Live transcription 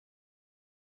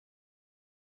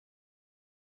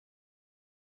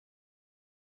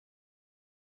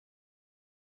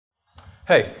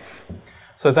Hey,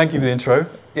 so thank you for the intro.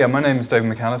 Yeah, my name is David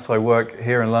McCandless. I work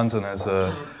here in London as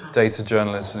a data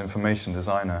journalist and information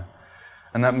designer.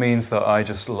 And that means that I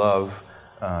just love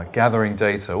gathering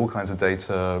data, all kinds of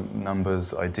data,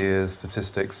 numbers, ideas,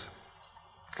 statistics,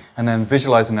 and then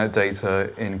visualizing that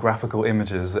data in graphical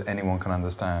images that anyone can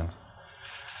understand.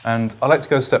 And I like to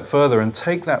go a step further and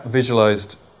take that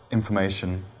visualized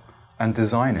information and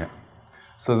design it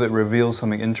so that it reveals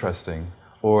something interesting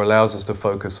or allows us to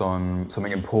focus on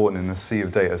something important in the sea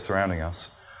of data surrounding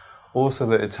us, or so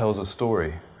that it tells a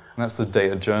story. And that's the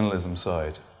data journalism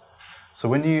side.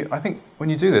 So I think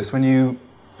when you do this, when you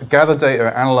gather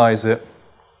data, analyze it,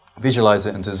 visualize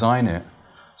it, and design it,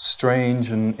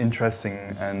 strange and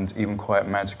interesting and even quite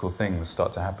magical things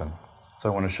start to happen. So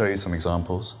I want to show you some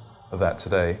examples of that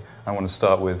today. I want to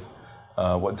start with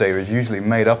what data is usually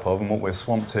made up of and what we're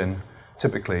swamped in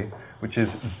typically, which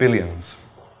is billions.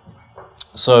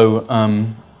 So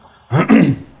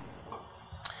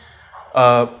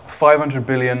 500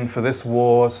 billion for this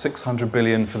war, 600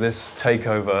 billion for this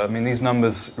takeover. I mean, these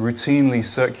numbers routinely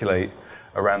circulate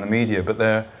around the media, but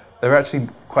they're actually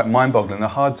quite mind-boggling. They're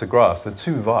hard to grasp. They're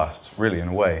too vast, really, in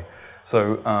a way.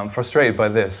 So frustrated by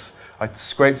this, I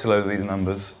scraped a load of these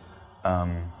numbers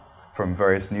from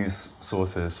various news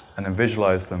sources and then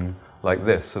visualized them like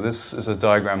this. So this is a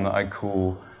diagram that I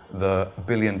call the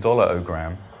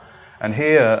billion-dollar-ogram. And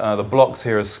here, the blocks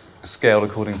here are scaled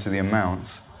according to the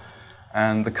amounts.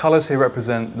 And the colors here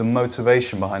represent the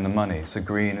motivation behind the money. So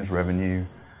green is revenue,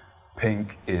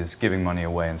 pink is giving money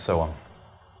away, and so on.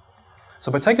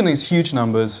 So by taking these huge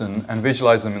numbers and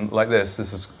visualizing them like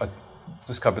this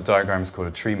type of diagram is called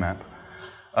a tree map,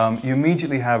 you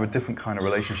immediately have a different kind of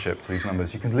relationship to these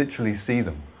numbers. You can literally see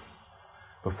them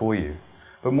before you.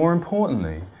 But more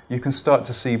importantly, you can start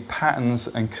to see patterns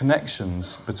and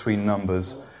connections between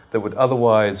numbers that would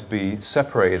otherwise be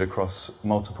separated across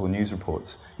multiple news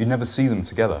reports. You'd never see them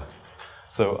together.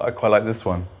 So I quite like this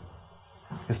one.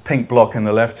 This pink block in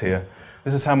the left here,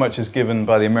 this is how much is given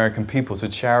by the American people to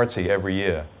charity every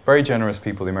year. Very generous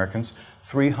people, the Americans,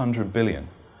 300 billion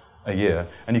a year.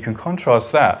 And you can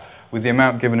contrast that with the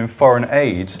amount given in foreign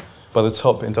aid by the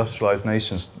top industrialized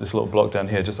nations, this little block down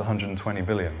here, just 120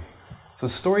 billion. So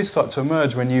stories start to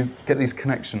emerge when you get these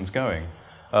connections going.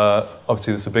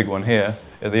 Obviously, there's a big one here.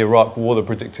 The Iraq War, the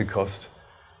predicted cost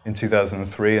in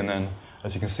 2003, and then,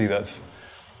 as you can see, that's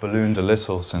ballooned a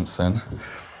little since then.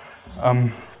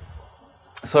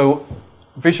 So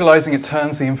visualizing it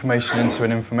turns the information into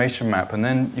an information map, and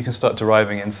then you can start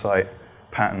deriving insight,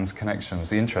 patterns,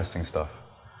 connections, the interesting stuff.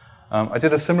 I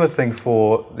did a similar thing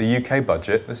for the UK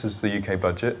budget. This is the UK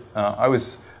budget. I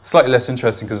was slightly less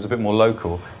interesting because it's a bit more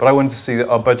local, but I wanted to see that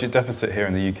our budget deficit here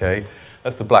in the UK,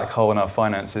 that's the black hole in our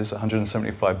finances,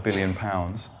 £175 billion.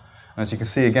 And as you can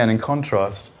see again, in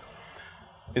contrast,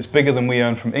 it's bigger than we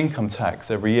earn from income tax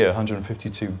every year,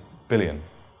 152 billion.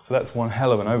 So that's one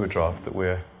hell of an overdraft that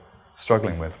we're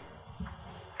struggling with.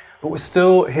 But we're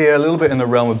still here a little bit in the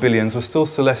realm of billions. We're still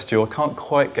celestial. I can't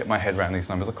quite get my head around these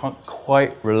numbers. I can't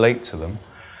quite relate to them.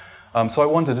 So I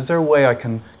wondered, is there a way I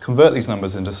can convert these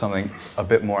numbers into something a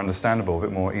bit more understandable, a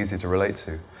bit more easy to relate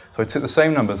to? So I took the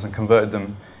same numbers and converted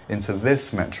them into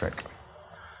this metric.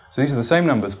 So these are the same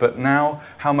numbers, but now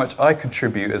how much I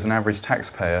contribute as an average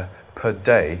taxpayer per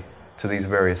day to these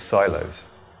various silos.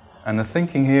 And the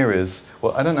thinking here is,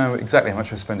 well, I don't know exactly how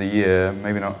much I spend a year,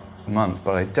 maybe not a month,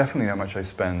 but I definitely know how much I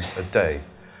spend a day.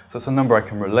 So it's a number I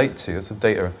can relate to. It's a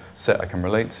data set I can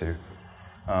relate to.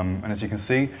 And as you can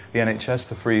see, the NHS,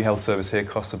 the free health service here,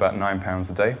 costs about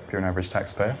 £9 a day if you're an average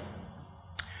taxpayer.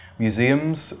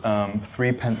 Museums,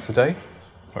 3 pence a day,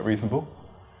 quite reasonable.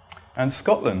 And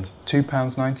Scotland,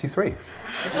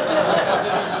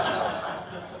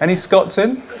 £2.93. Any Scots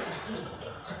in?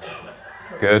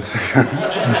 Good.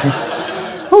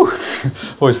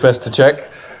 Always best to check.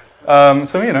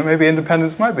 So, maybe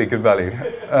independence might be good value.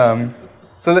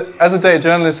 So that, as a data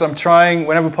journalist, I'm trying,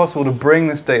 whenever possible, to bring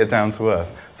this data down to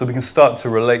earth so we can start to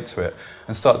relate to it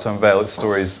and start to unveil its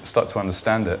stories, start to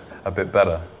understand it a bit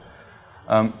better.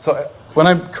 When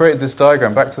I created this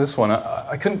diagram, back to this one,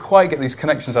 I couldn't quite get these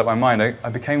connections out of my mind. I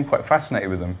became quite fascinated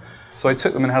with them. So I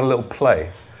took them and had a little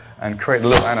play and created a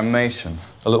little animation,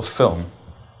 a little film,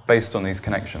 based on these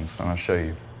connections, and I'll show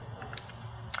you.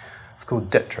 It's called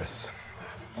Tetris.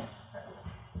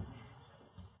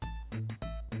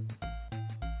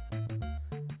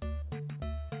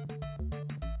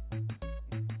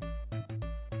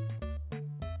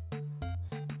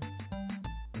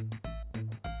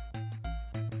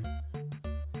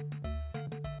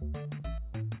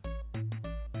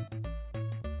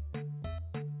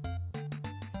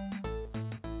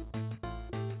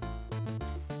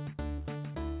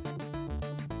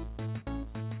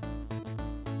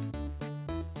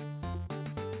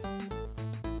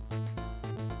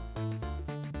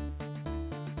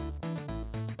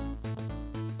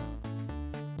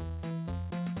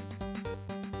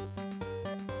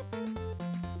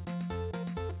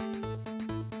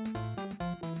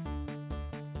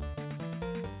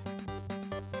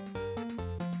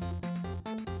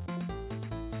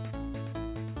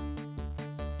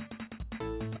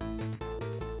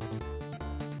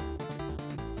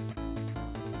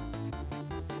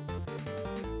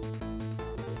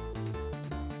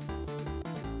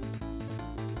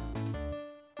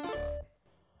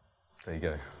 There you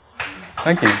go.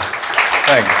 Thank you.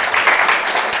 Thanks.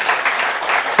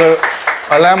 So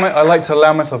I like to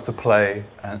allow myself to play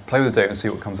with the data and see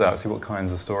what comes out, see what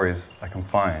kinds of stories I can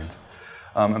find.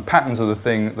 And patterns are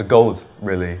the gold,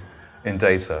 really, in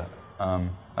data. And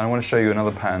I want to show you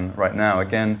another pattern right now.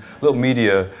 Again, a little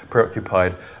media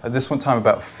preoccupied. At this one time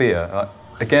about fear.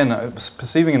 Again,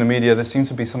 perceiving in the media there seems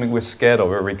to be something we're scared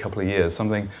of every couple of years,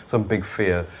 some big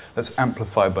fear that's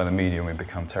amplified by the media and we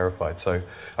become terrified. So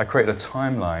I created a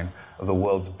timeline of the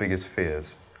world's biggest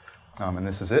fears. And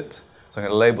this is it. So I'm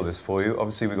going to label this for you.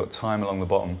 Obviously we've got time along the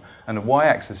bottom. And the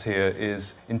y-axis here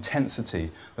is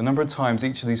intensity. The number of times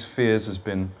each of these fears has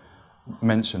been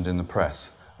mentioned in the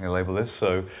press. I'm going to label this.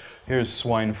 So here's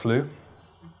swine flu.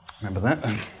 Remember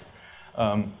that?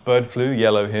 Bird flu,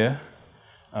 yellow here.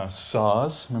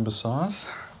 SARS, remember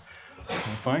SARS?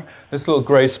 Terrifying. This little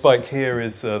grey spike here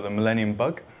is the millennium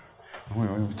bug. We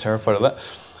were terrified of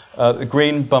that. The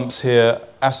green bumps here,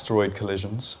 asteroid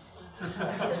collisions.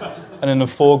 And in the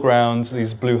foreground,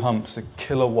 these blue humps are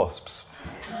killer wasps.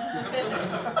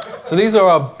 So these are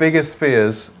our biggest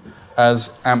fears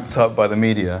as amped up by the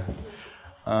media.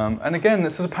 And again,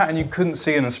 this is a pattern you couldn't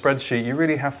see in a spreadsheet. You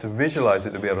really have to visualize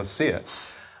it to be able to see it.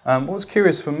 What was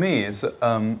curious for me is that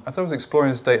as I was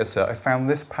exploring this data set, I found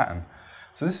this pattern.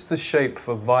 So this is the shape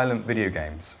for violent video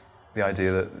games. The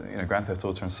idea that Grand Theft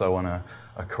Auto and so on are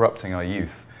corrupting our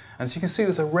youth. And so you can see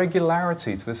there's a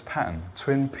regularity to this pattern,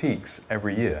 twin peaks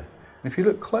every year. And if you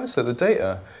look closer at the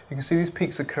data, you can see these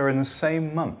peaks occur in the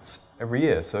same months every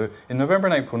year. So in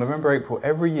November, April,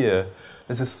 every year,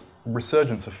 there's this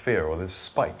resurgence of fear or this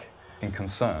spike in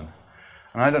concern.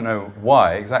 And I don't know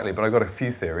why exactly, but I've got a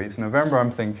few theories. November,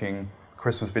 I'm thinking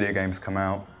Christmas video games come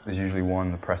out. There's usually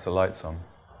one, the press the lights on.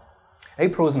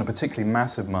 April isn't a particularly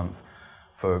massive month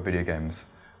for video games.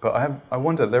 But I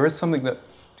wonder, there is something that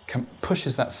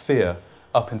pushes that fear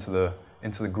up into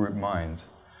the group mind.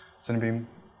 Does anybody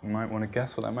might want to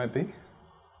guess what that might be?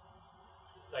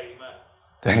 Daily Mail.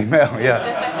 Daily Mail,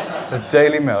 yeah. The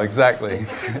Daily Mail, exactly.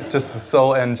 It's just the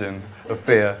sole engine of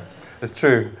fear. It's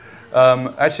true.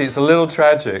 Actually, it's a little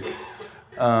tragic.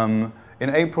 In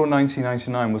April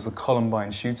 1999 was the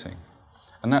Columbine shooting.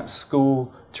 And that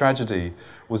school tragedy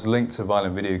was linked to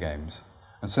violent video games.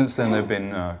 And since then, there have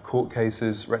been court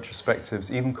cases,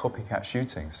 retrospectives, even copycat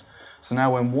shootings. So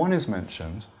now when one is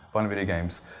mentioned, violent video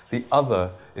games, the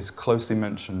other is closely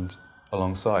mentioned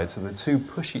alongside. So the two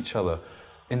push each other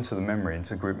into the memory,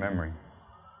 into group memory,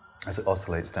 as it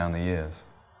oscillates down the years.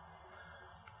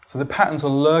 So the patterns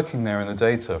are lurking there in the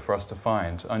data for us to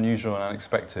find, unusual and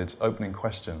unexpected opening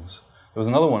questions. There was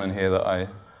another one in here that I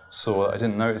saw that I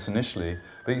didn't notice initially,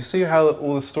 but you see how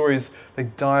all the stories, they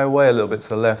die away a little bit to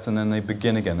the left and then they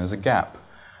begin again. There's a gap.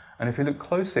 And if you look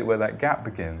closely at where that gap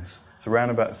begins, it's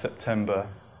around about September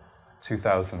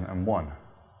 2001,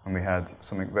 when we had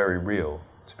something very real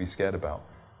to be scared about.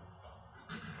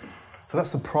 So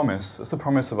that's the promise. That's the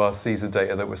promise of our Caesar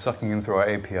data that we're sucking in through our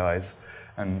APIs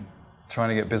and trying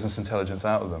to get business intelligence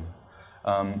out of them.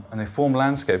 And they form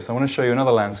landscapes. I want to show you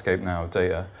another landscape now of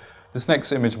data. This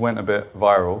next image went a bit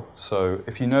viral, so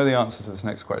if you know the answer to this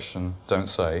next question, don't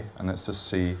say, and let's just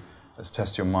see, let's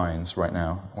test your minds right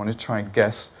now. I want to try and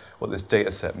guess what this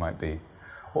data set might be.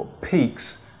 What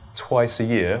peaks twice a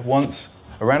year, once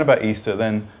around about Easter,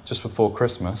 then just before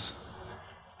Christmas,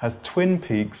 has twin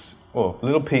peaks, or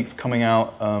little peaks coming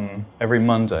out every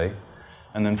Monday,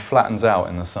 and then flattens out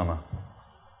in the summer.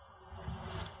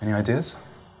 Any ideas?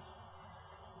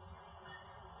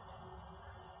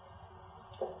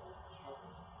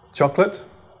 Chocolate?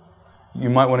 You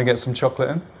might want to get some chocolate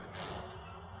in.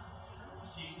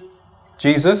 Jesus.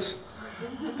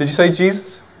 Jesus? Did you say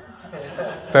Jesus?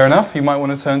 Fair enough, you might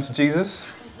want to turn to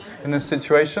Jesus in this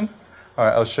situation. All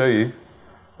right, I'll show you.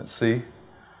 Let's see.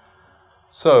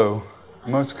 So,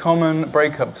 most common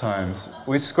breakup times.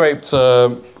 We scraped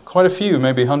quite a few,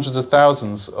 maybe hundreds of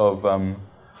thousands of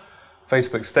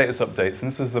Facebook status updates, and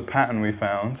this is the pattern we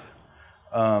found.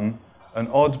 An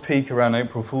odd peak around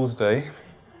April Fool's Day.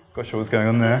 Not sure what's going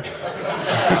on there.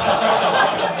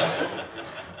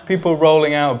 People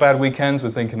rolling out bad weekends, we're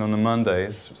thinking on the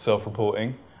Mondays,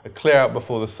 self-reporting. A clear out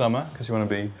before the summer, because you want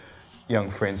to be young,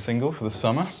 free and single for the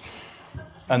summer.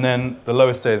 And then the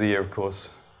lowest day of the year, of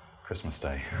course, Christmas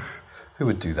Day. Who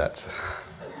would do that?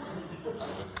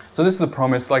 So this is the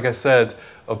promise, like I said,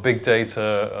 of big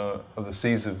data, of the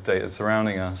seas of data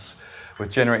surrounding us. We're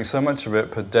generating so much of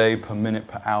it per day, per minute,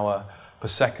 per hour, per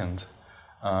second.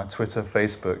 Twitter,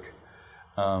 Facebook.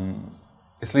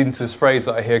 It's leading to this phrase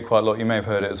that I hear quite a lot, you may have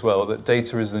heard it as well, that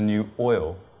data is the new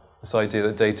oil. This idea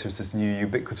that data is this new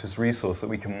ubiquitous resource that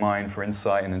we can mine for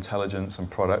insight and intelligence and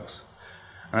products.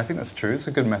 And I think that's true, it's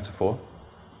a good metaphor.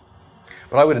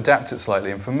 But I would adapt it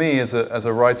slightly, and for me, as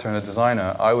a writer and a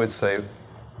designer, I would say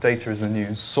data is a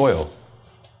new soil.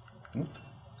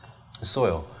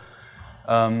 Soil.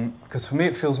 Because for me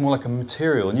it feels more like a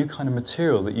material, a new kind of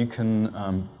material that you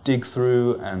can dig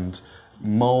through and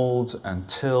mold and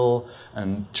till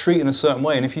and treat in a certain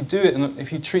way. And if you do it,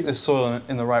 if you treat this soil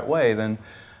in the right way, then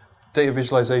data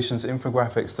visualizations,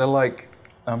 infographics, they're like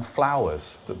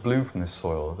flowers that bloom from this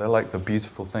soil. They're like the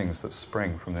beautiful things that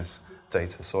spring from this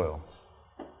data soil.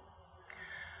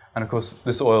 And of course,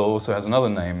 this oil also has another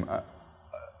name.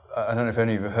 I don't know if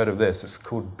any of you have heard of this. It's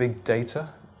called big data.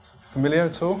 Familiar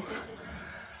at all?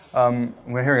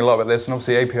 We're hearing a lot about this, and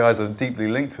obviously APIs are deeply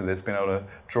linked with this, being able to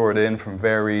draw it in from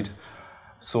varied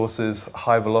sources,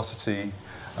 high velocity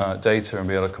data, and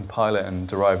be able to compile it and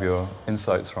derive your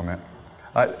insights from it.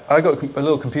 I got a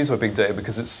little confused by big data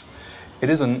because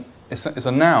it's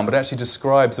a noun, but it actually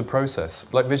describes a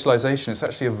process. Like visualization, it's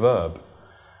actually a verb.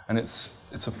 And it's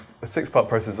a six-part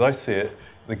process as I see it.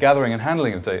 The gathering and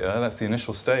handling of data, that's the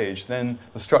initial stage, then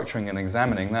the structuring and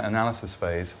examining, that analysis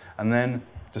phase, and then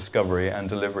discovery and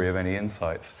delivery of any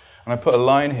insights. And I put a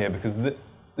line here because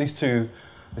these two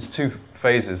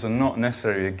phases are not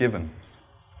necessarily a given.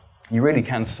 You really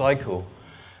can cycle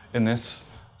in this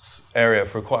area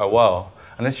for quite a while,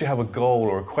 unless you have a goal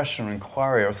or a question or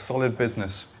inquiry or a solid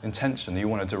business intention that you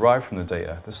want to derive from the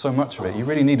data. There's so much of it. You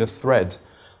really need a thread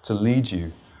to lead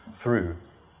you through.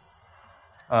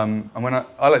 And when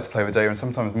I like to play with data, and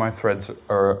sometimes my threads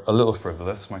are a little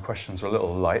frivolous, my questions are a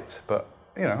little light, but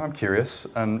I'm curious.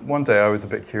 And one day I was a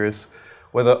bit curious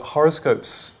whether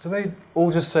horoscopes, do they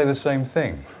all just say the same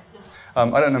thing? I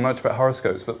don't know much about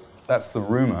horoscopes, but that's the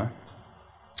rumor.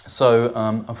 So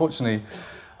unfortunately,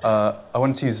 I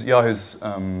wanted to use Yahoo's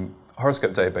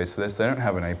horoscope database for this. They don't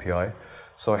have an API.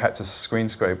 So I had to screen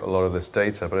scrape a lot of this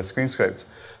data, but I screen scraped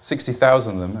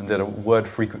 60,000 of them and did a word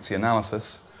frequency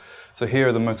analysis. So here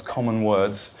are the most common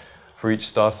words for each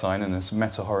star sign in this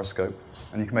meta horoscope.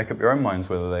 And you can make up your own minds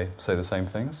whether they say the same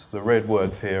things. The red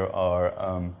words here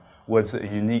are words that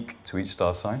are unique to each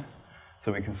star sign.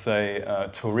 So we can say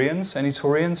Taurians. Any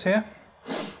Taurians here?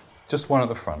 Just one at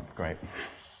the front, great.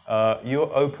 You're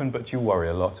open but you worry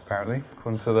a lot, apparently,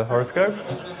 according to the horoscopes.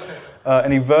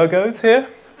 Any Virgos here?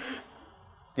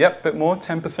 Yep, a bit more,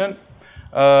 10%.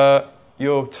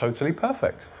 You're totally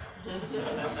perfect.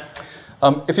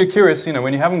 If you're curious,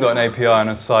 when you haven't got an API on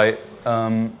a site,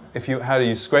 how do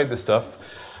you scrape this stuff?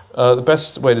 The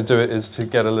best way to do it is to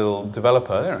get a little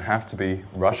developer. They don't have to be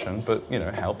Russian, but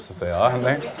it helps if they are,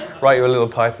 haven't they? Write you a little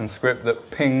Python script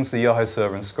that pings the Yahoo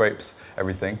server and scrapes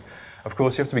everything. Of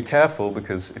course, you have to be careful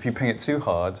because if you ping it too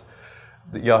hard,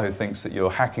 Yahoo thinks that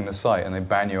you're hacking the site and they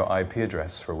ban your IP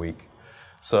address for a week.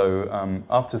 So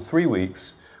after 3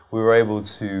 weeks, we were able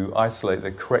to isolate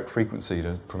the correct frequency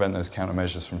to prevent those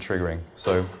countermeasures from triggering.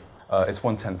 So it's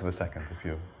 1/10 of a second if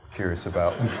you're curious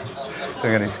about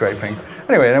doing any scraping.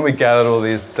 Anyway, then we gathered all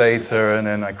these data and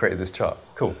then I created this chart.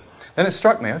 Cool. Then it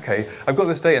struck me, okay, I've got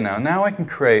this data now. Now I can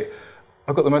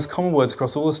I've got the most common words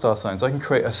across all the star signs. I can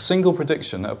create a single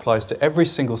prediction that applies to every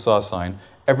single star sign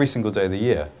every single day of the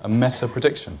year. A meta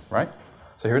prediction, right?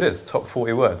 So here it is, top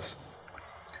 40 words.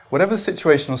 Whatever the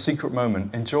situation or secret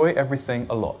moment, enjoy everything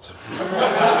a lot.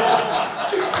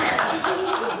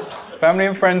 Family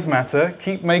and friends matter.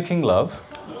 Keep making love.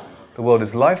 The world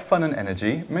is life, fun, and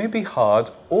energy. It may be hard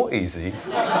or easy,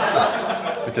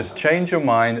 but just change your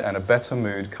mind and a better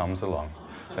mood comes along.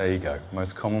 There you go.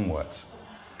 Most common words.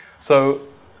 So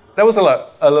that was a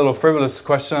little frivolous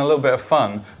question, a little bit of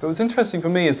fun. But what's interesting for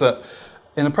me is that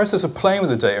in the process of playing with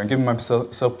the data and giving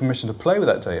myself permission to play with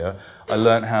that data, I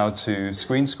learned how to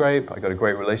screen scrape. I got a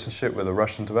great relationship with a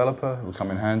Russian developer who will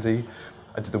come in handy.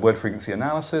 I did the word frequency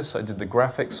analysis. I did the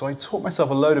graphics. So I taught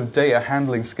myself a load of data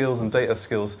handling skills and data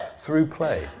skills through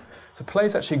play. So play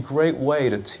is actually a great way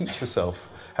to teach yourself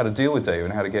how to deal with data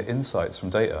and how to get insights from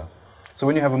data. So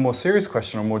when you have a more serious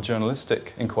question or more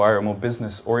journalistic inquiry or more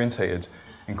business-orientated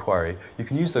inquiry, you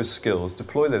can use those skills,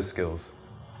 deploy those skills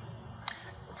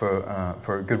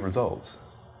for good results.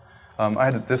 I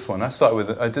had this one. I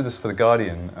did this for The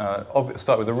Guardian.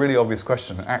 Start with a really obvious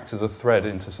question and act as a thread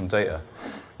into some data.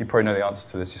 You probably know the answer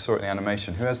to this. You saw it in the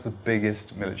animation. Who has the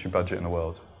biggest military budget in the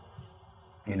world?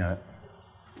 You know it.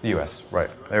 The US, right.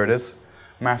 There it is.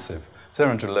 Massive.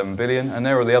 711 billion, and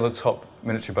there are the other top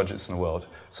military budgets in the world.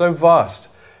 So vast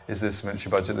is this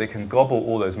military budget that it can gobble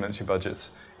all those military budgets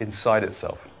inside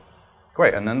itself.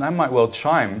 Great, and then that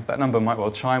number might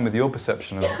well chime with your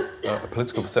perception of a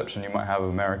political perception you might have of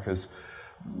America's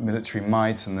military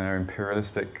might and their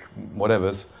imperialistic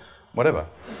whatever.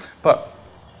 But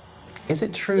Is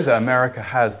it true that America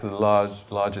has the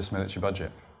largest military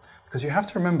budget? Because you have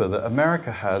to remember that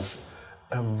America has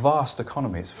a vast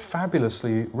economy. It's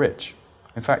fabulously rich.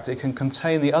 In fact, it can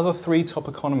contain the other 3 top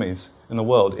economies in the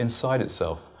world inside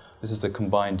itself. This is the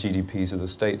combined GDPs of the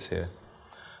states here.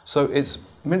 So its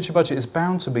military budget is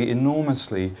bound to be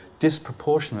enormously,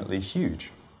 disproportionately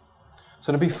huge.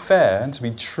 So to be fair and to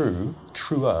be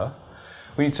truer,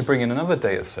 we need to bring in another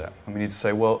data set. And we need to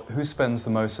say, well, who spends the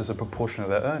most as a proportion of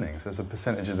their earnings, as a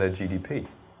percentage of their GDP?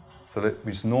 So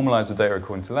we just normalize the data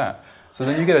according to that. So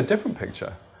then you get a different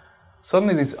picture.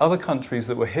 Suddenly these other countries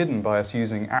that were hidden by us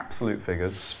using absolute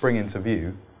figures spring into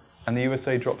view, and the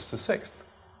USA drops to 6th.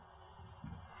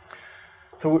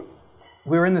 So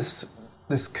we're in this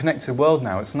connected world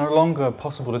now. It's no longer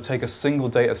possible to take a single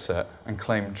data set and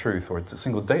claim truth, or a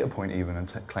single data point even and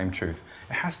claim truth.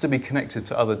 It has to be connected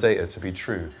to other data to be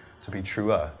true, to be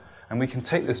truer. And we can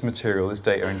take this material, this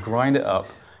data, and grind it up,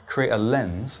 create a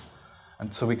lens,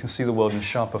 and so we can see the world in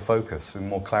sharper focus, with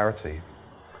more clarity.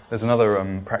 There's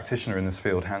another practitioner in this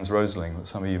field, Hans Rosling, that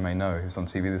some of you may know, who's on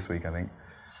TV this week, I think.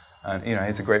 And he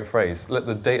has a great phrase: let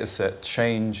the data set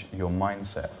change your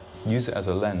mindset. Use it as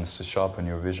a lens to sharpen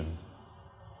your vision.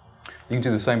 You can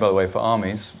do the same, by the way, for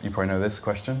armies. You probably know this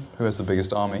question. Who has the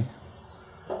biggest army?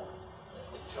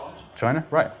 China?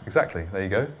 Right, exactly. There you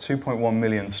go. 2.1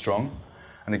 million strong.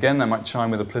 And again, that might chime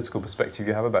with the political perspective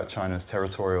you have about China's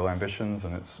territorial ambitions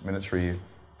and its military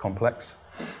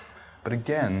complex. But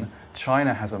again,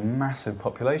 China has a massive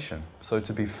population. So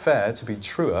to be fair, to be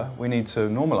truer, we need to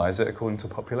normalize it according to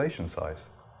population size.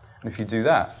 And if you do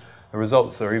that, the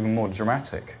results are even more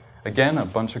dramatic. Again, a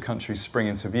bunch of countries spring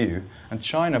into view, and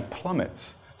China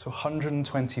plummets to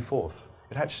 124th.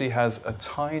 It actually has a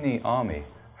tiny army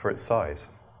for its size.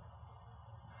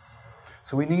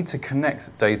 So we need to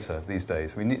connect data these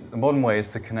days. The modern way is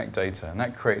to connect data, and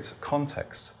that creates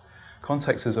context.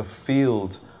 Context is a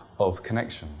field of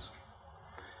connections.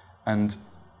 And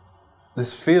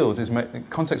this field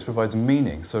context provides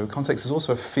meaning. So context is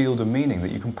also a field of meaning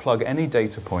that you can plug any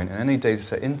data point and any data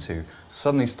set into to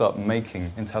suddenly start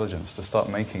making intelligence, to start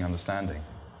making understanding.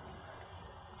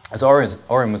 As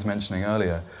Oren was mentioning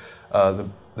earlier, the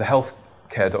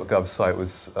healthcare.gov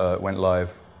site went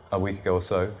live a week ago or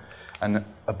so, and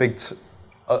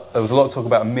there was a lot of talk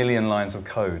about 1 million lines of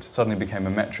code. Suddenly became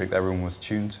a metric that everyone was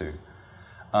tuned to.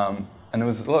 And there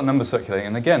was a lot of numbers circulating.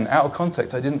 And again, out of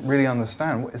context, I didn't really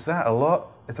understand. Is that a lot?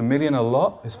 Is 1 million a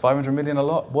lot? Is 500 million a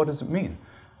lot? What does it mean?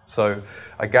 So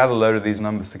I gathered a load of these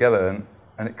numbers together,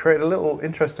 and it created a little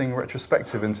interesting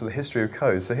retrospective into the history of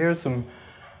code. So here are some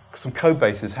code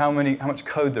bases, how much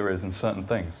code there is in certain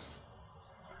things.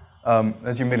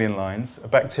 There's your 1 million lines. A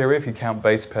bacteria, if you count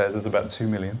base pairs, is about 2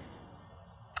 million.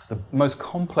 The most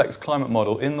complex climate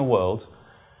model in the world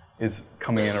is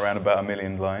coming in around about 1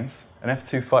 million lines. An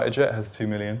F-2 fighter jet has 2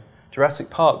 million. Jurassic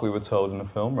Park, we were told in the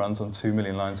film, runs on 2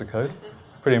 million lines of code.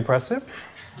 Pretty impressive.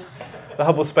 The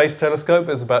Hubble Space Telescope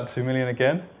is about 2 million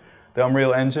again. The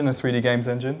Unreal Engine, a 3D games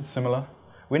engine, similar.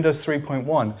 Windows 3.1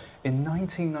 in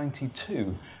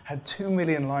 1992 had 2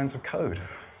 million lines of code.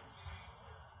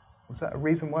 Was that a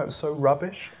reason why it was so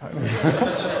rubbish?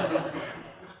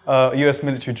 A US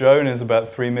military drone is about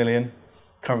 3 million.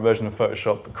 Current version of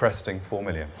Photoshop cresting 4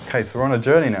 million. Okay, so we're on a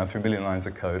journey now through 1 million lines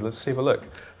of code. Let's see if a look.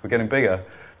 We're getting bigger.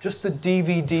 Just the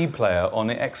DVD player on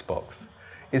the Xbox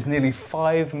is nearly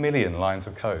 5 million lines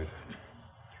of code.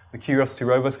 The Curiosity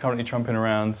rover is currently trumping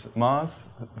around Mars,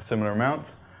 a similar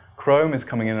amount. Chrome is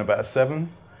coming in about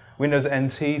 7. Windows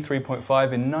NT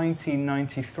 3.5 in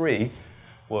 1993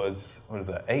 was,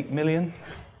 8 million?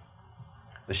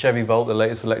 The Chevy Volt, the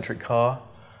latest electric car.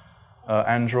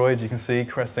 Android, you can see,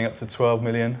 cresting up to 12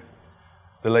 million.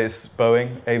 The latest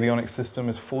Boeing avionics system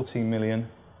is 14 million.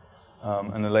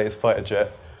 And the latest fighter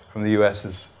jet from the US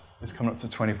is coming up to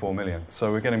 24 million.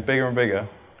 So we're getting bigger and bigger.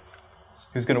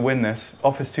 Who's going to win this?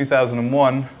 Office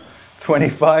 2001,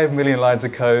 25 million lines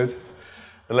of code.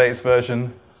 The latest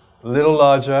version, a little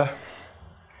larger.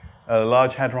 The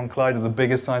Large Hadron Collider, the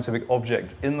biggest scientific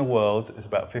object in the world, is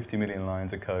about 50 million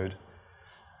lines of code.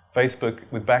 Facebook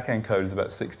with back-end code is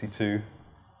about 62,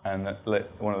 and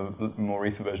one of the more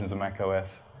recent versions of Mac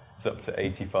OS is up to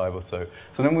 85 or so.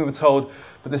 So then we were told,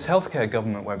 but this healthcare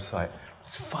government website,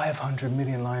 it's 500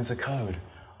 million lines of code.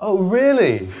 Oh,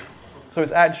 really? So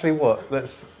it's actually what?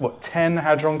 That's 10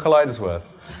 Hadron Colliders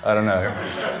worth? I don't know.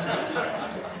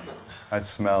 I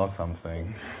smell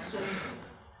something.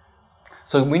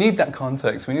 So we need that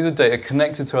context. We need the data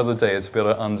connected to other data to be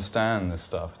able to understand this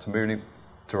stuff, to really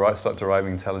start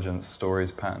deriving intelligence, stories,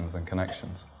 patterns, and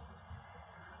connections.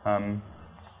 So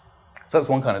that's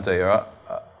one kind of data.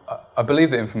 I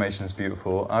believe that information is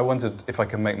beautiful. I wondered if I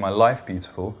could make my life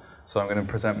beautiful, so I'm going to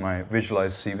present my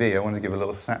visualized CV. I want to give a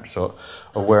little snapshot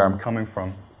of where I'm coming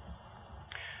from.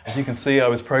 As you can see, I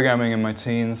was programming in my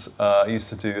teens. I used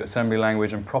to do assembly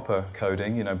language and proper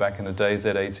coding, you know, back in the day,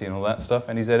 Z80 and all that stuff.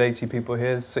 Any Z80 people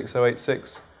here?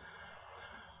 6086?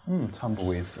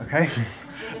 Tumbleweeds, okay.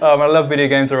 I love video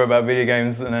games. I wrote about video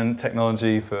games and then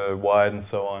technology for Wired and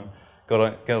so on.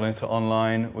 Got into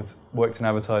online, worked in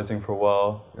advertising for a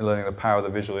while, learning the power of the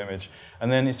visual image.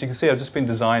 And then, as you can see, I've just been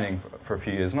designing for a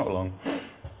few years, not long.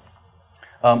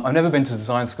 I've never been to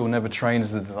design school, never trained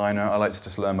as a designer. I like to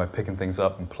just learn by picking things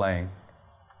up and playing.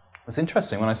 It's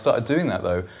interesting, when I started doing that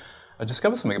though, I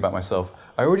discovered something about myself.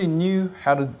 I already knew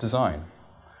how to design.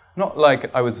 Not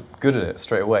like I was good at it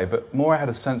straight away, but more I had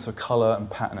a sense of color and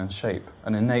pattern and shape,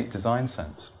 an innate design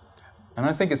sense. And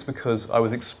I think it's because I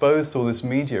was exposed to all this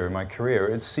media in my career.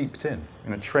 It seeped in,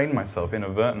 trained myself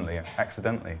inadvertently,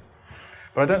 accidentally.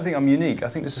 But I don't think I'm unique. I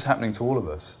think this is happening to all of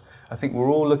us. I think we're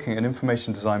all looking at an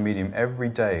information design medium every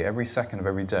day, every second of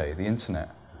every day. The internet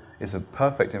is a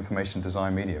perfect information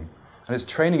design medium. And it's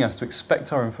training us to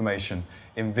expect our information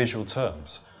in visual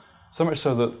terms. So much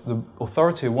so that the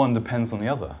authority of one depends on the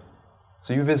other.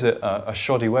 So you visit a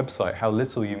shoddy website, how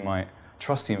little you might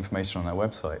trust the information on that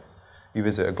website. You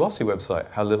visit a glossy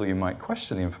website, how little you might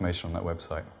question the information on that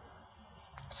website.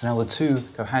 So now the two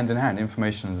go hand in hand,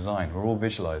 information and design. We're all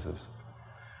visualizers.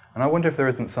 And I wonder if there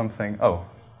isn't something, oh,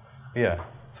 yeah,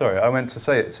 sorry, I meant to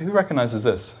say it. So who recognizes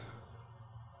this?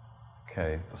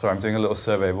 Okay, sorry, I'm doing a little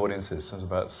survey of audiences. There's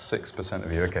about 6%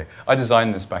 of you. Okay, I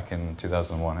designed this back in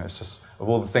 2001. It's just, of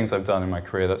all the things I've done in my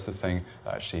career, that's the thing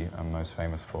that actually I'm most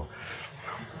famous for.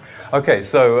 Okay,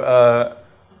 so,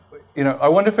 I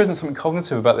wonder if there isn't something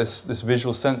cognitive about this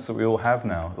visual sense that we all have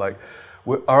now. Like,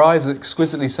 our eyes are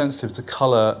exquisitely sensitive to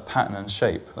color, pattern, and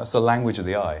shape. That's the language of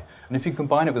the eye. And if you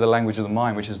combine it with the language of the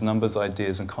mind, which is numbers,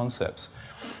 ideas, and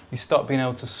concepts, you start being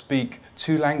able to speak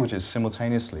two languages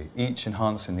simultaneously, each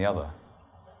enhancing the other.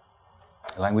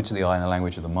 The language of the eye and the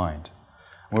language of the mind.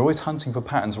 And we're always hunting for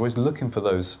patterns. We're always looking for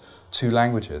those two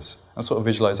languages. That's what a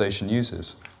visualization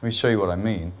uses. Let me show you what I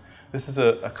mean. This is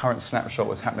a current snapshot of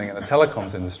what's happening in the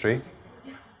telecoms industry.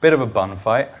 Bit of a bun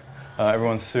fight.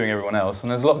 Everyone's suing everyone else.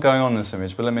 And there's a lot going on in this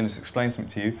image, but let me just explain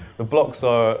something to you. The blocks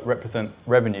represent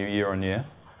revenue year on year.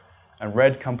 And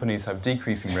red companies have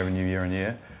decreasing revenue year on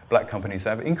year. Black companies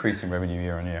have increasing revenue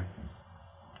year on year.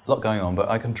 A lot going on, but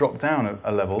I can drop down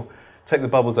a level, take the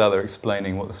bubbles out there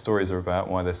explaining what the stories are about,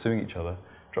 why they're suing each other,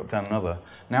 drop down another.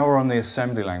 Now we're on the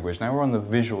assembly language. Now we're on the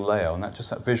visual layer, and that's just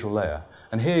that visual layer.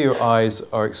 And here your eyes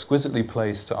are exquisitely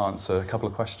placed to answer a couple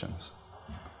of questions.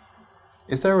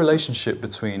 Is there a relationship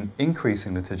between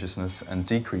increasing litigiousness and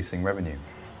decreasing revenue?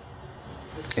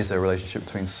 Is there a relationship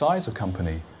between size of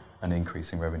company and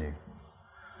increasing revenue?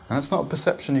 And that's not a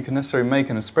perception you can necessarily make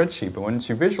in a spreadsheet, but once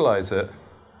you visualize it,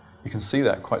 you can see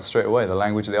that quite straight away, the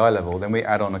language of the eye level. Then we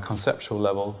add on a conceptual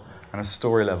level and a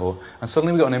story level, and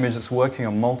suddenly we've got an image that's working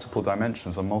on multiple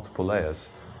dimensions, on multiple layers,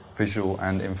 visual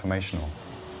and informational.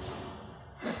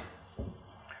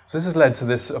 So this has led to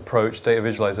this approach. Data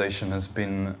visualization has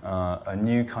been a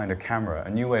new kind of camera, a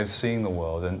new way of seeing the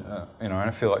world. And and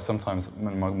I feel like sometimes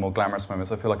in my more glamorous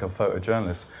moments, I feel like a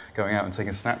photojournalist going out and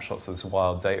taking snapshots of this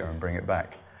wild data and bring it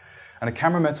back. And a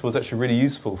camera metaphor is actually really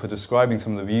useful for describing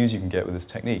some of the views you can get with this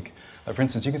technique. Like for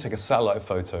instance, you can take a satellite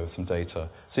photo of some data,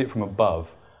 see it from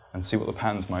above, and see what the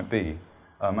patterns might be.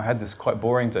 I had this quite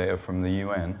boring data from the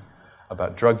UN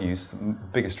about drug use, the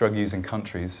biggest drug using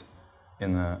countries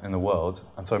in the world,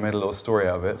 and so I made a little story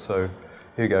out of it. So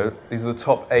here you go. These are the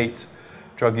top 8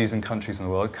 drug using countries in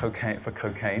the world. Cocaine.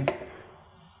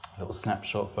 A little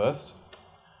snapshot first.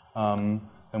 Then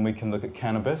we can look at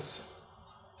cannabis.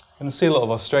 You're going to see a lot of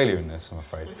Australia in this, I'm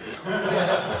afraid.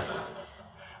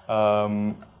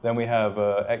 Then we have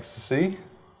ecstasy.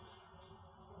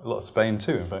 A lot of Spain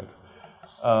too, in fact.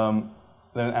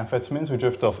 Then amphetamines. We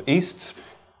drift off east.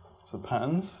 So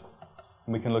patterns.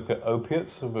 And we can look at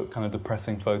opiates, a kind of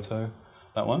depressing photo,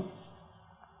 that one.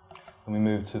 Then we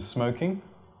move to smoking,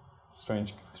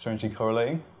 strangely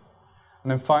correlating.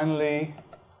 And then finally,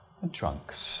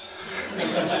 drunks.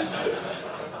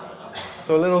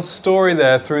 So a little story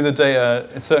there through the data,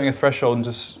 inserting a threshold and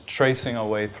just tracing our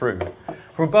way through.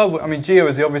 From above, I mean, geo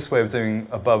is the obvious way of doing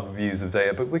above views of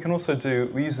data, but we can also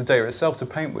we use the data itself to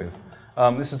paint with.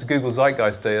 This is the Google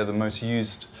Zeitgeist data, the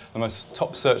most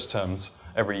top search terms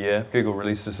every year. Google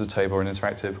releases a table or an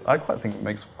interactive. I quite think it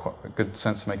makes quite a good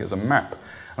sense to make it as a map.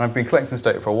 And I've been collecting this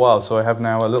data for a while, so I have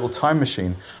now a little time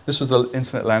machine. This was the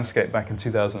internet landscape back in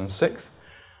 2006.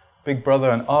 Big Brother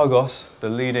and Argos, the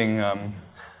leading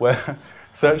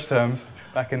search terms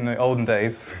back in the olden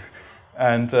days.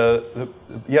 And the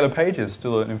Yellow Pages is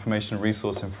still an information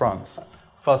resource in France.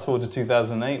 Fast forward to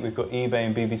 2008, we've got eBay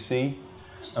and BBC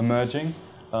emerging,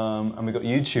 and we've got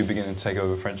YouTube beginning to take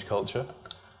over French culture.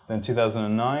 Then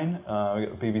 2009, we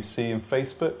got BBC and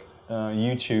Facebook,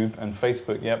 YouTube and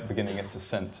Facebook, yep, beginning its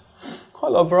ascent. Quite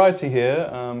a lot of variety here,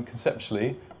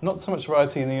 conceptually. Not so much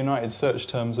variety in the United search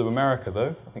terms of America,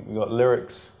 though. I think we've got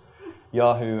lyrics,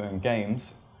 Yahoo, and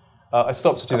games. I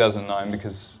stopped at 2009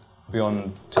 because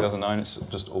beyond 2009, it's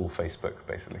just all Facebook,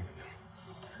 basically.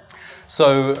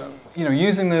 So,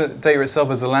 using the data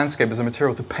itself as a landscape, as a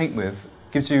material to paint with,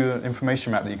 gives you an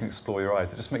information map that you can explore your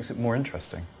eyes. It just makes it more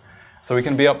interesting. So we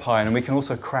can be up high, and we can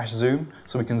also crash zoom.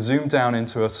 So we can zoom down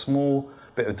into a small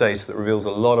bit of data that reveals a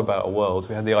lot about a world.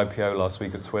 We had the IPO last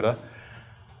week of Twitter.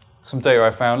 Some data I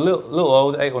found, a little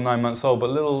old, 8 or 9 months old,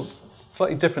 but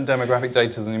slightly different demographic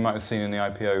data than you might have seen in the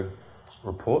IPO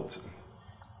report.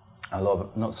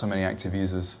 Not so many active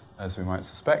users as we might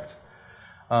suspect.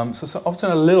 So often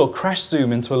a little crash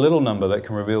zoom into a little number that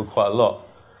can reveal quite a lot.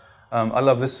 I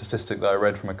love this statistic that I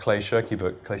read from a Clay Shirky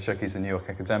book. Clay Shirky's a New York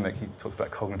academic. He talks about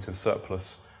cognitive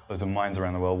surplus. Loads of minds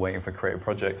around the world waiting for creative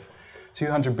projects.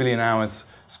 200 billion hours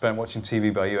spent watching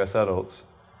TV by US adults,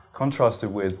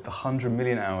 contrasted with the 100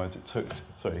 million hours it took,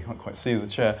 sorry, you can't quite see the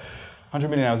chair, 100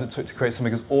 million hours it took to create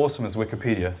something as awesome as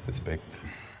Wikipedia. It's this big.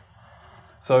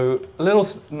 So a little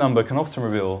number can often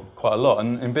reveal quite a lot,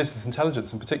 and in business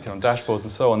intelligence in particular, on dashboards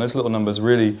and so on, those little numbers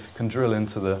really can drill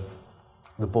into the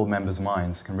board members'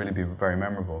 minds, can really be very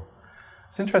memorable.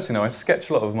 It's interesting though, I sketch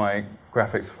a lot of my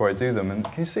graphics before I do them, and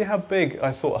can you see how big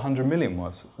I thought 100 million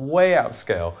was? Way out of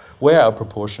scale, way out of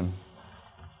proportion.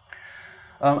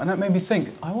 And that made me think,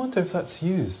 I wonder if that's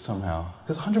used somehow,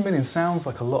 because 100 million sounds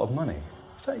like a lot of money.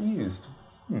 Is that used?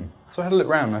 So I had a look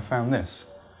around and I found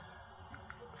this.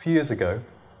 A few years ago,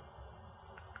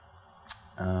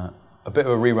 a bit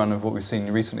of a rerun of what we've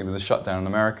seen recently with the shutdown in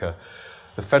America.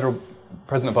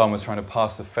 President Obama was trying to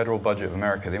pass the federal budget of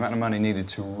America, the amount of money needed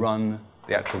to run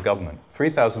the actual government,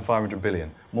 3,500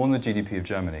 billion, more than the GDP of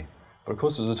Germany. But of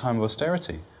course it was a time of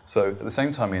austerity. So at the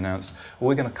same time he announced, well,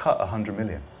 we're going to cut 100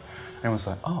 million. And everyone's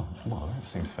like, oh, well, that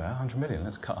seems fair, 100 million,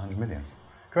 let's cut 100 million.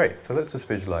 Great, so let's just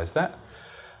visualize that.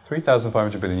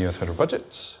 3,500 billion US federal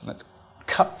budget, let's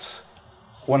cut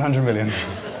 100 million.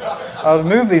 I'll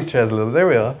move these chairs a little, there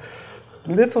we are.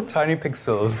 Little tiny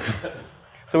pixels.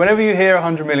 So whenever you hear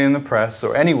 100 million in the press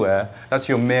or anywhere, that's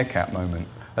your meerkat moment.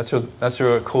 That's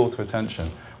your call to attention.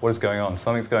 What is going on?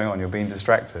 Something's going on, you're being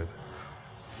distracted.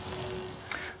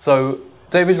 So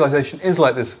data visualization is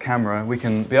like this camera. We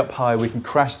can be up high, we can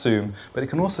crash zoom, but it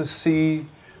can also see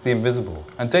the invisible.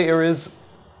 And data is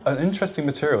an interesting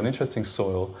material, an interesting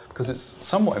soil, because it's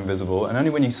somewhat invisible, and only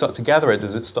when you start to gather it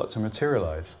does it start to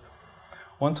materialize.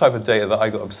 One type of data that I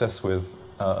got obsessed with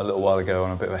a little while ago, I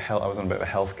was on a bit of a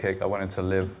health kick. I wanted to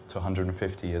live to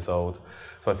 150 years old.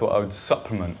 So I thought I would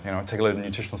supplement, I'd take a load of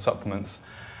nutritional supplements,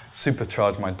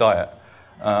 supercharge my diet.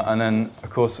 And then, of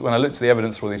course, when I looked at the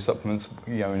evidence for all these supplements,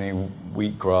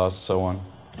 wheat, grass, so on,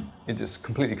 it's just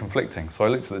completely conflicting. So I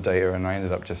looked at the data and I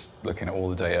ended up just looking at all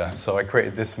the data. So I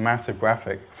created this massive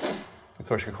graphic.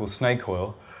 It's actually called snake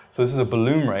oil. So this is a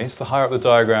balloon race. The higher up the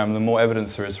diagram, the more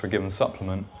evidence there is for a given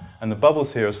supplement. And the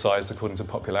bubbles here are sized according to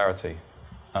popularity.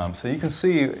 So you can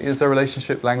see, is there a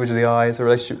relationship, language of the eye, is there a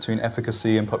relationship between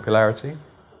efficacy and popularity?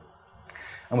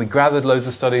 And we gathered loads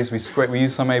of studies, we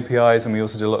used some APIs, and we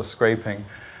also did a lot of scraping.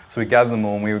 So we gathered them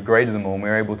all, and we graded them all, and we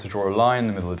were able to draw a line in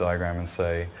the middle of the diagram and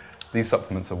say, these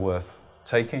supplements are worth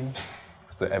taking,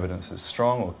 because the evidence is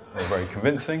strong or very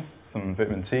convincing. Some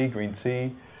vitamin T, green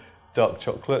tea, dark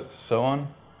chocolate, so on.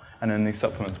 And then these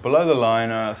supplements below the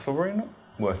line are probably not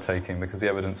worth taking, because the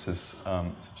evidence is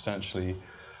substantially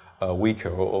weaker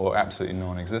or absolutely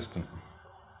non-existent.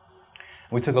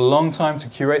 We took a long time to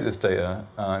curate this data,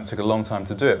 and it took a long time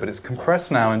to do it, but it's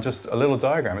compressed now in just a little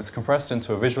diagram. It's compressed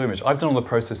into a visual image. I've done all the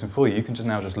processing for you. You can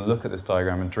now just look at this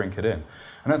diagram and drink it in.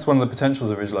 And that's one of the potentials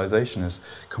of visualization, is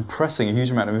compressing a huge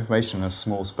amount of information in a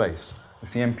small space.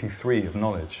 It's the MP3 of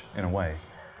knowledge, in a way.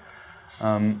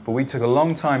 But we took a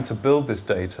long time to build this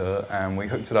data, and we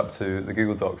hooked it up to the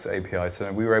Google Docs API,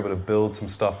 so we were able to build some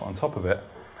stuff on top of it.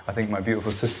 I think my beautiful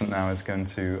assistant now is going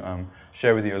to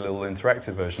share with you a little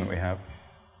interactive version that we have.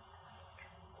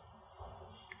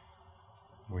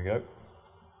 Here we go.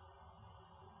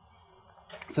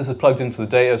 So this is plugged into the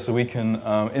data, so we can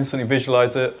instantly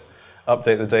visualize it,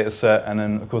 update the data set, and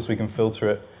then, of course, we can filter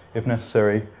it if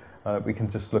necessary. We can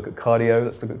just look at cardio.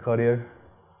 Let's look at cardio.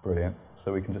 Brilliant.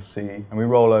 So we can just see, and we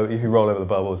roll over. If you roll over the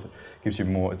bubbles, it gives you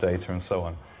more data and so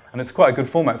on. And it's quite a good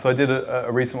format. So I did a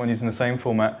recent one using the same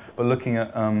format, but looking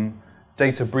at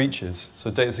data breaches.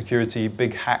 So data security,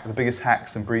 the biggest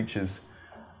hacks and breaches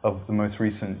of the most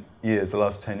recent years, the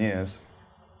last 10 years.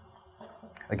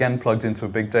 Again, plugged into a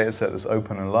big data set that's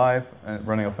open and live, and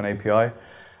running off an API.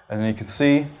 And then you can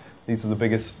see these are the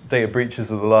biggest data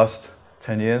breaches of the last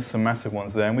 10 years, some massive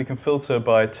ones there. And we can filter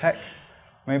by tech,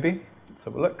 maybe. Let's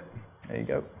have a look. There you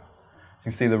go. You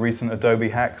can see the recent Adobe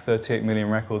hack, 38 million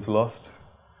records lost.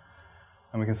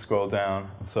 And we can scroll down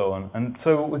and so on. And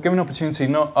so we're given an opportunity,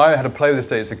 not I had to play with this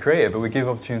data to create it, but we give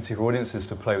opportunity for audiences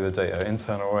to play with the data,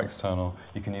 internal or external.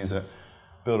 You can use it,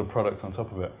 build a product on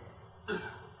top of it.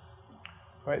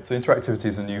 Right, so interactivity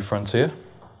is a new frontier.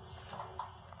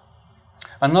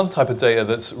 Another type of data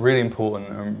that's really important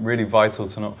and really vital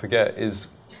to not forget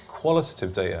is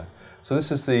qualitative data. So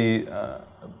this is the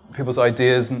people's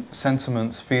ideas, and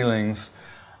sentiments, feelings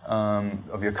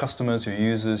of your customers, your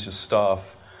users, your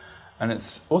staff. And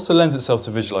it also lends itself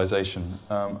to visualization.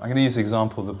 I'm going to use the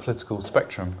example of the political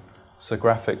spectrum. It's a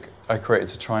graphic I created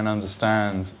to try and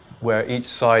understand where each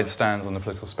side stands on the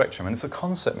political spectrum. And it's a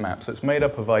concept map, so it's made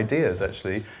up of ideas,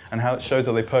 actually, and how it shows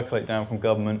how they percolate down from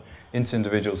government into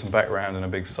individuals and back around in a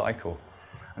big cycle.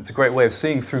 And it's a great way of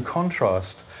seeing, through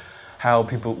contrast, how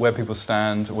where people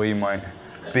stand, where you might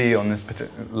be on this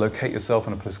particular, locate yourself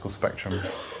on a political spectrum,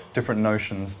 different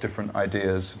notions, different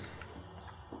ideas.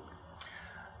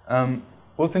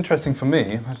 What's interesting for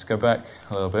me, let's go back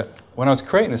a little bit, when I was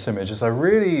creating this image is I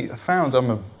really found, I'm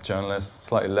a journalist,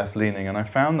 slightly left-leaning, and I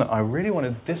found that I really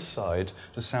wanted this side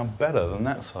to sound better than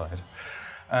that side.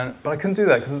 But I couldn't do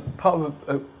that because part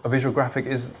of a visual graphic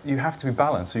is you have to be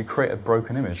balanced, so you create a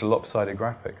broken image, a lopsided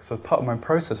graphic. So as part of my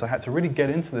process, I had to really get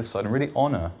into this side and really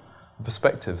honor the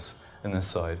perspectives in this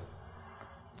side.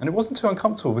 And it wasn't too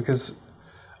uncomfortable because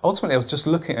ultimately I was just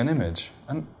looking at an image.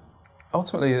 And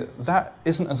ultimately, that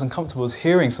isn't as uncomfortable as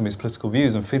hearing somebody's political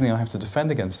views and feeling I have to defend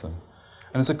against them.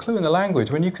 And there's a clue in the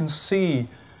language. When you can see,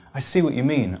 I see what you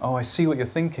mean. Oh, I see what you're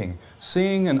thinking.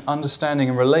 Seeing and understanding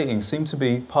and relating seem to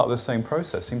be part of the same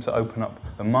process, seem to open up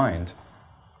the mind.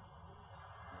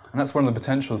 And that's one of the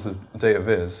potentials of data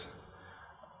viz,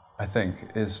 I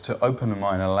think, is to open the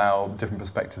mind and allow different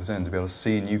perspectives in, to be able to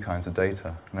see new kinds of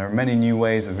data. And there are many new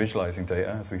ways of visualizing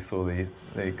data, as we saw the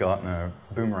Gartner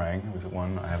boomerang, was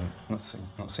one I haven't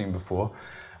not seen before,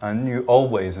 and new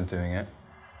old ways of doing it.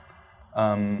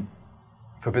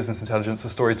 For business intelligence, for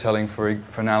storytelling, for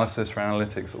analysis, for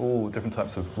analytics, all different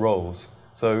types of roles.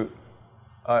 So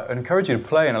I encourage you to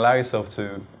play and allow yourself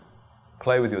to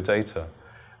play with your data.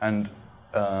 And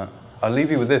I'll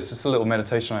leave you with this, just a little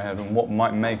meditation I had on what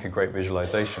might make a great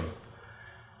visualization.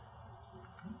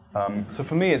 So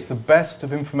for me, it's the best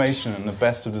of information and the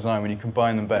best of design when you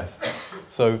combine them best.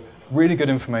 So really good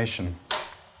information,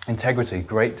 integrity,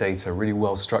 great data, really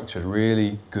well structured,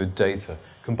 really good data,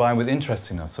 combined with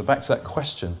interestingness. So back to that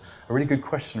question, a really good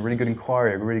question, a really good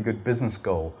inquiry, a really good business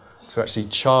goal to actually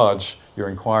charge your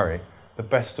inquiry. The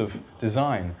best of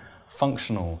design,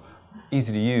 functional,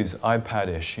 easy to use,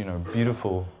 iPad-ish,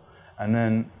 beautiful. And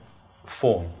then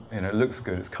form, it looks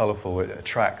good, it's colorful, it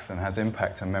attracts and has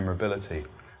impact and memorability.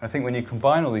 And I think when you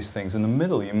combine all these things, in the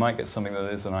middle you might get something that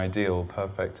is an ideal,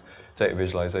 perfect data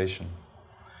visualization.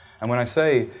 And when I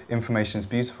say information is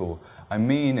beautiful, I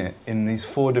mean it in these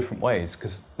 4 different ways,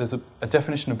 because there's a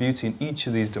definition of beauty in each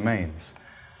of these domains.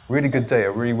 Really good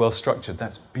data, really well structured,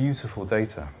 that's beautiful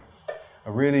data.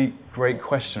 A really great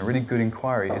question, a really good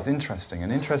inquiry is interesting.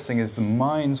 And interesting is the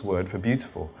mind's word for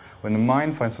beautiful. When the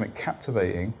mind finds something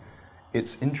captivating,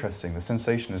 it's interesting. The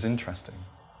sensation is interesting.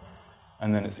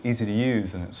 And then it's easy to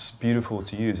use and it's beautiful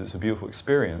to use. It's a beautiful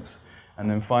experience. And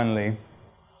then finally,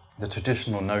 the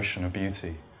traditional notion of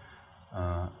beauty,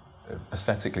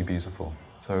 aesthetically beautiful.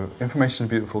 So information is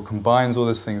beautiful combines all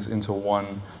those things into one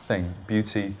thing.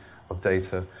 Beauty of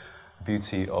data,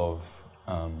 beauty of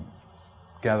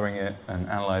gathering it and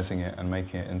analyzing it and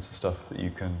making it into stuff that you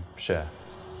can share.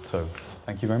 So,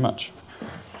 thank you very much.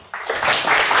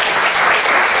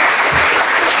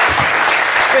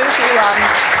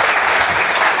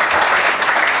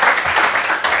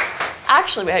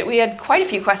 Actually, we had quite a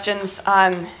few questions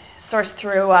sourced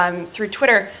through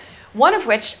Twitter. One of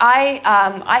which I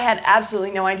had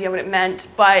absolutely no idea what it meant,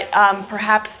 but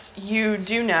perhaps you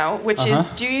do know, which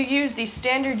is, do you use the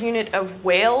standard unit of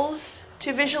whales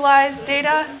to visualize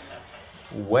data?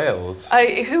 Whales?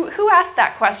 Who asked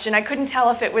that question? I couldn't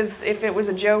tell if it was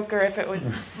a joke or if it would.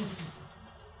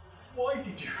 Why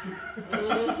did you?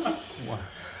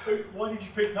 Why did you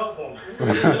pick that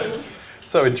one?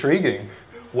 So intriguing.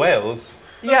 Whales.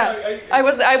 Yeah, I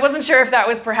wasn't sure if that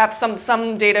was perhaps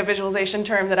some data visualization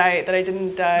term that I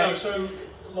didn't. No, so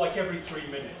like every 3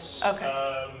 minutes.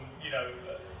 Okay.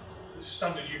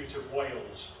 Standard unit of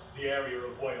whales. the area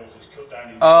of Wales is cut down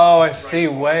into... Oh, I see,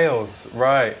 Wales,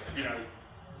 right. You know,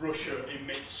 Russia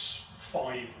emits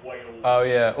 5 whales. Oh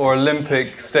yeah, or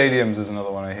Olympic stadiums is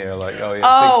another one I hear, like, oh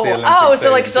yeah, 60 Olympic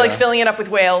stadiums. So like filling it up with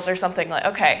whales or something, like,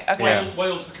 okay. Yeah.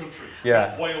 Wales the country.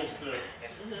 Yeah. Wales the...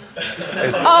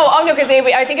 Oh no, because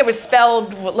I think it was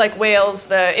spelled like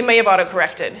Wales. It may have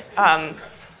auto-corrected. I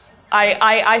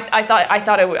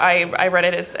thought I read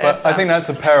it as. But I think that's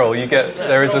a peril. You get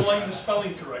there is a. Like the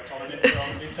spelling correct on an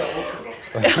Intel Ultrabook.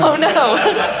 Oh no!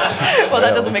 Well,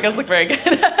 that doesn't make us look very good.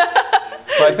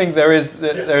 But I think there's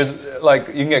like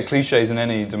you can get cliches in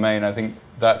any domain. I think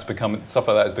that's become stuff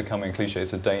like that is becoming cliche.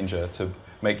 It's a danger to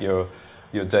make your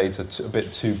data a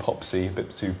bit too popsy, a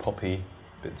bit too poppy,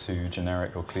 a bit too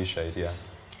generic or cliched. Yeah.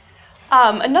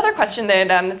 Another question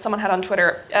that someone had on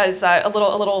Twitter is a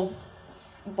little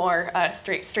more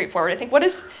straightforward. I think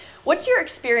what's your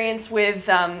experience with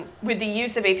the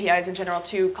use of APIs in general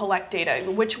to collect data?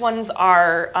 Which ones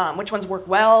work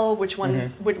well? Which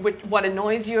ones what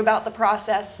annoys you about the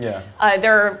process? Yeah.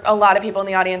 There are a lot of people in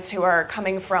the audience who are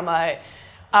coming from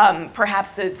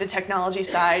perhaps the technology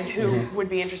side who would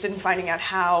be interested in finding out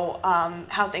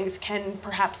how things can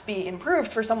perhaps be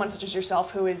improved for someone such as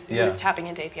yourself who is tapping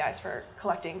into APIs for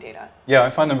collecting data. Yeah, I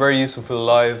find them very useful for the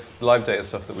live data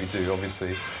stuff that we do,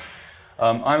 obviously.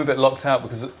 I'm a bit locked out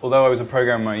because although I was a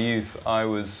programmer in my youth, I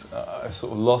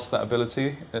sort of lost that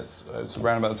ability. It's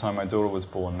around about the time my daughter was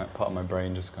born, that part of my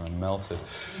brain just kind of melted.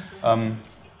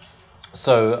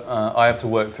 So I have to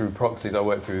work through proxies. I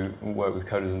work with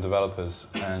coders and developers,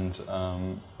 and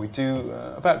we do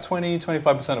about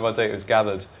 20-25% of our data is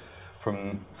gathered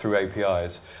through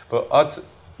APIs. But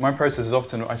my process is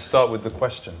often I start with the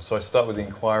question. So I start with the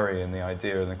inquiry and the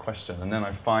idea and the question, and then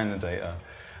I find the data.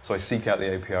 So I seek out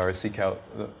the API. I seek out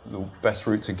the best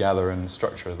route to gather and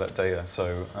structure that data.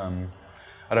 So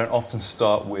I don't often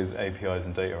start with APIs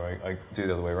and data. I do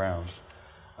the other way around.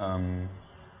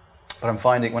 But I'm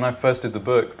finding, when I first did the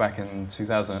book back in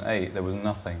 2008, there was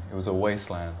nothing. It was a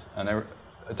wasteland. And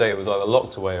data was either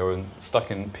locked away or stuck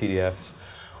in PDFs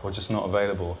or just not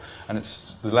available. And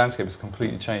the landscape has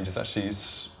completely changed. It's actually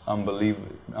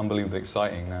unbelievably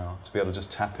exciting now to be able to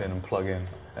just tap in and plug in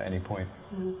at any point.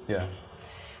 Mm-hmm. Yeah.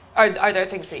 Are there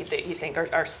things that you think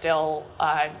are still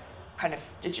kind of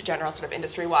general sort of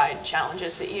industry-wide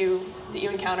challenges that you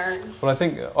encounter? Well, I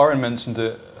think Oren mentioned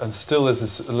it, and still there's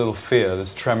this little fear,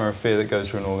 this tremor of fear that goes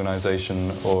through an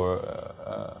organization, or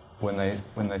when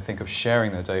they think of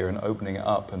sharing their data and opening it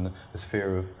up, and this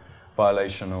fear of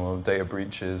violation or data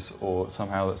breaches, or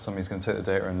somehow that somebody's going to take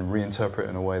the data and reinterpret it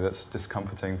in a way that's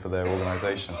discomforting for their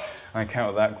organization. And I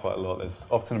encounter that quite a lot. There's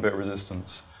often a bit of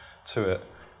resistance to it,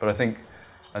 but I think,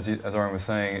 as Oren was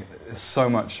saying, there's so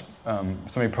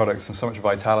many products and so much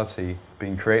vitality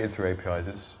being created through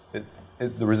APIs.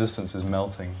 The resistance is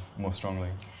melting more strongly.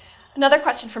 Another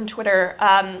question from Twitter: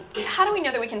 how do we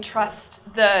know that we can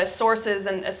trust the sources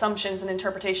and assumptions and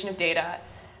interpretation of data?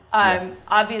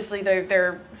 Obviously, there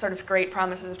are sort of great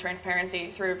promises of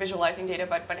transparency through visualizing data,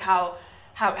 but how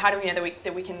do we know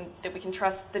that we can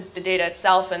trust the data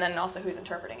itself, and then also who's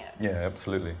interpreting it? Yeah,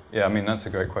 absolutely. Yeah, I mean that's a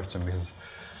great question because.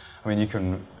 I mean, you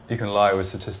can lie with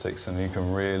statistics, and you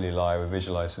can really lie with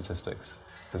visualized statistics,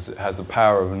 because it has the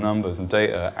power of numbers and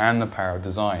data and the power of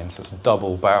design. So it's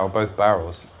double barrel, both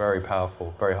barrels, very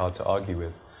powerful, very hard to argue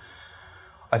with.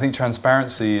 I think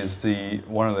transparency is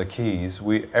one of the keys.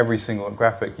 Every single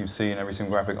graphic you've seen, every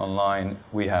single graphic online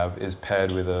we have is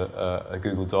paired with a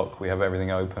Google Doc. We have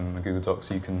everything open in a Google Doc,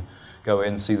 so you can go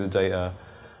in, see the data.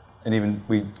 And even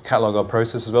we catalog our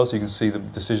process as well, so you can see the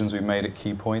decisions we've made at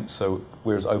key points, so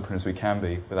we're as open as we can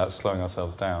be without slowing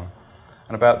ourselves down.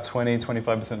 And about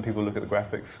 20-25% of people look at the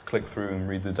graphics, click through and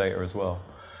read the data as well.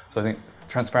 So I think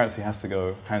transparency has to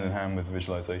go hand in hand with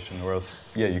visualization, or else,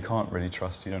 you can't really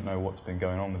trust. You don't know what's been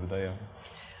going on with the data.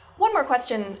 One more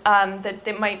question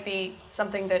that might be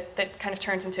something that kind of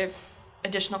turns into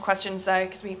additional questions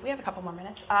because we have a couple more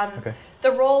minutes. Okay.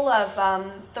 The role of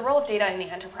data in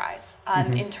the enterprise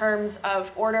in terms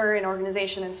of order and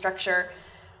organization and structure,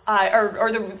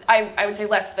 I would say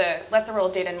less the role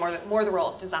of data and more the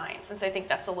role of design, since I think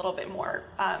that's a little bit more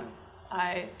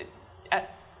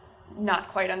not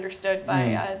quite understood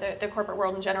by the corporate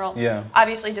world in general. Yeah.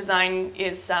 Obviously, design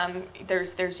is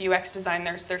there's UX design,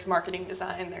 there's marketing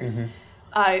design, there's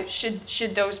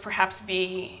should those perhaps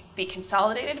be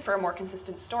consolidated for a more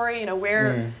consistent story? You know,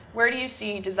 where do you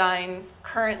see design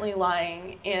currently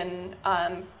lying in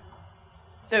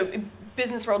the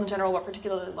business world in general, what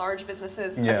particularly large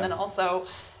businesses, and then also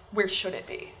where should it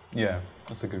be? Yeah,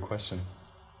 that's a good question.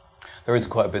 there is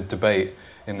quite a bit of debate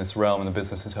in this realm in the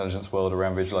business intelligence world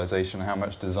around visualization, how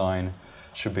much design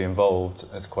should be involved.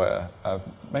 It's quite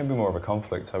maybe more of a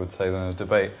conflict, I would say, than a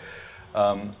debate.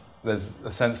 There's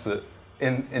a sense that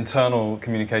in internal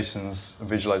communications,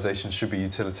 visualization should be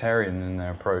utilitarian in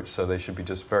their approach, so they should be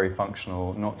just very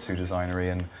functional, not too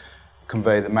designery, and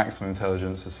convey the maximum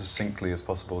intelligence as succinctly as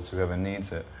possible to whoever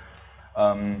needs it.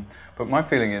 But my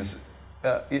feeling is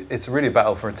it's really a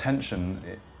battle for attention.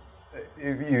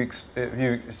 If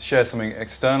you share something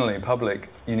externally, public,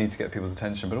 you need to get people's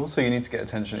attention, but also you need to get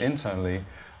attention internally,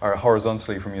 or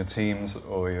horizontally from your teams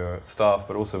or your staff,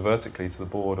 but also vertically to the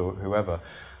board or whoever.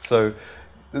 So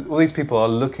all these people are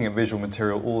looking at visual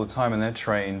material all the time, and they're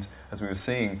trained, as we were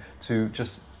seeing, to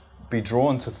just be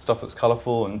drawn to stuff that's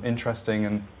colourful and interesting,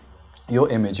 and your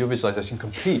image, your visualization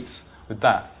competes with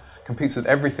that, competes with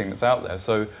everything that's out there.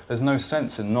 So there's no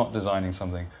sense in not designing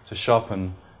something to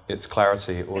sharpen its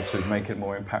clarity or to make it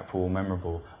more impactful or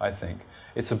memorable, I think.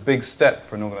 It's a big step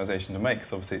for an organisation to make,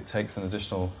 because obviously it takes an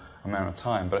additional amount of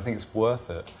time, but I think it's worth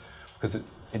it, because it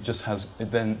then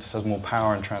just has more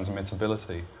power and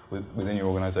transmittability within your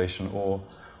organisation or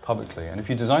publicly. And if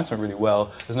you design something really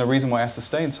well, there's no reason why it has to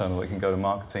stay internal. It can go to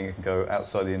marketing, it can go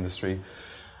outside the industry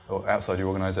or outside your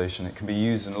organisation. It can be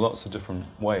used in lots of different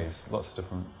ways, lots of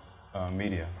different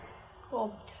media.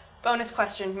 Cool. Bonus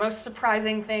question, most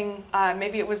surprising thing,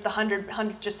 maybe it was the 100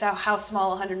 just how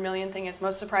small 100 million thing is,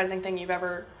 most surprising thing you've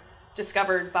ever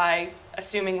discovered by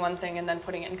assuming one thing and then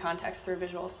putting it in context through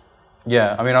visuals?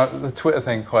 Yeah, I mean, the Twitter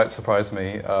thing quite surprised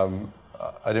me.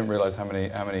 I didn't realise how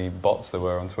many bots there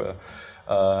were on Twitter.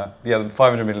 Yeah,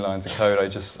 500 million lines of code,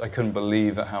 I couldn't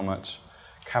believe that how much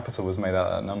capital was made out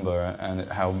of that number and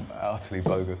how utterly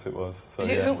bogus it was. So,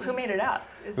 yeah. Who made it up?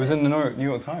 It was in the New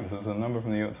York Times. It was a number from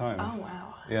the New York Times. Oh, wow.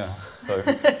 Yeah, so...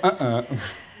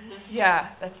 Yeah,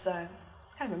 that's kind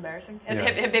of embarrassing. Yeah.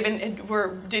 Have they been?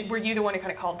 Were you the one who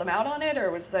kind of called them out on it,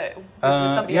 or was somebody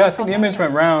else? Yeah, I think the image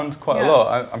went round quite a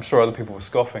lot. I'm sure other people were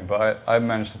scoffing, but I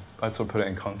managed to sort of put it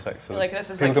in context so like this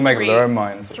is people like can make up their own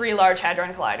minds. 3 large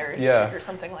hadron colliders, or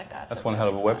something like that. That's one hell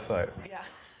of a website. Yeah.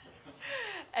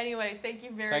 Anyway, thank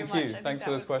you very much. Thank you. Thanks for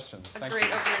those questions. Great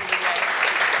overview today.